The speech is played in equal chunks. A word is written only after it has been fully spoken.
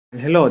And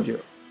hello audio.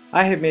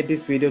 I have made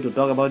this video to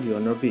talk about the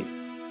Honor Bee.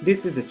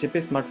 This is the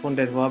cheapest smartphone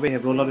that Huawei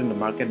have rolled out in the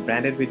market,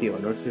 branded with the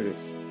Honor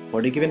series.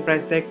 For the given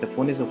price tag, the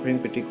phone is offering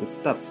pretty good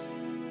stuffs.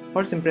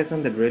 First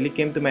impression that really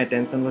came to my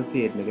attention was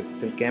the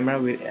 8-megapixel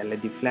camera with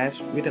LED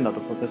flash with an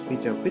autofocus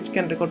feature which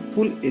can record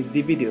full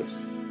HD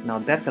videos. Now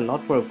that's a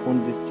lot for a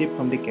phone this cheap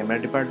from the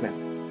camera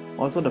department.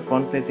 Also, the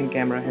front-facing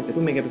camera has a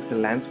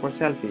 2-megapixel lens for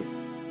selfie.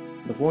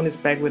 The phone is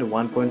packed with a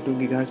 1.2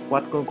 GHz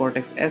quad-core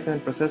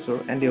Cortex-A7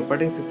 processor, and the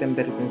operating system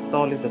that is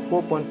installed is the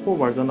 4.4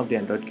 version of the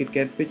Android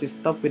KitKat, which is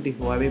topped with the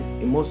Huawei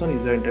Emotion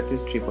User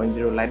Interface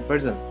 3.0 Lite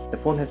version. The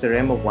phone has a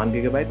RAM of 1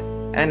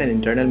 GB and an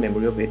internal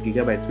memory of 8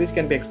 GB, which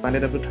can be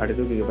expanded up to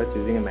 32 GB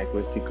using a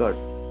microSD card.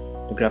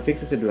 The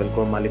graphics is a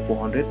dual-core Mali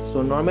 400,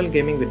 so normal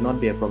gaming will not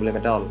be a problem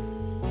at all.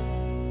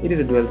 It is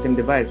a dual SIM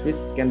device which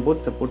can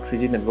both support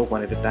 3G network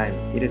one at a time.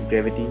 It has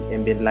gravity,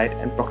 ambient light,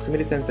 and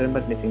proximity sensor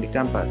but missing the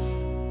compass.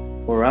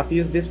 For rough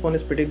use, this phone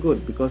is pretty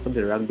good because of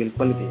the rugged build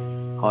quality.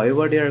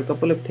 However, there are a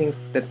couple of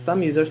things that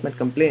some users might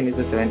complain is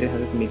the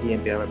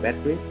 1700 mAh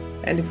battery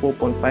and the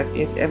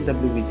 4.5-inch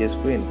FWVGA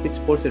screen, which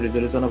sports a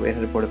resolution of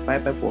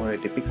 845 by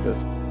 480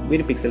 pixels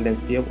with a pixel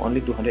density of only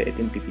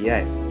 218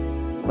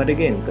 ppi. But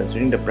again,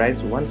 considering the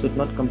price, one should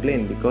not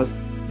complain because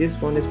this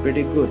phone is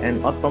pretty good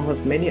and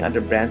outperforms many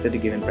other brands at the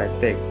given price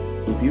tag.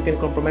 If you can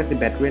compromise the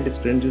battery and the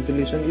screen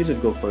resolution, you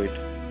should go for it.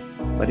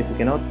 But if you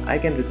cannot, I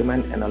can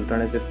recommend an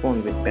alternative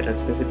phone with better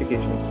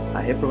specifications.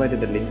 I have provided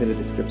the links in the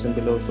description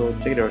below, so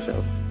check it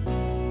yourself.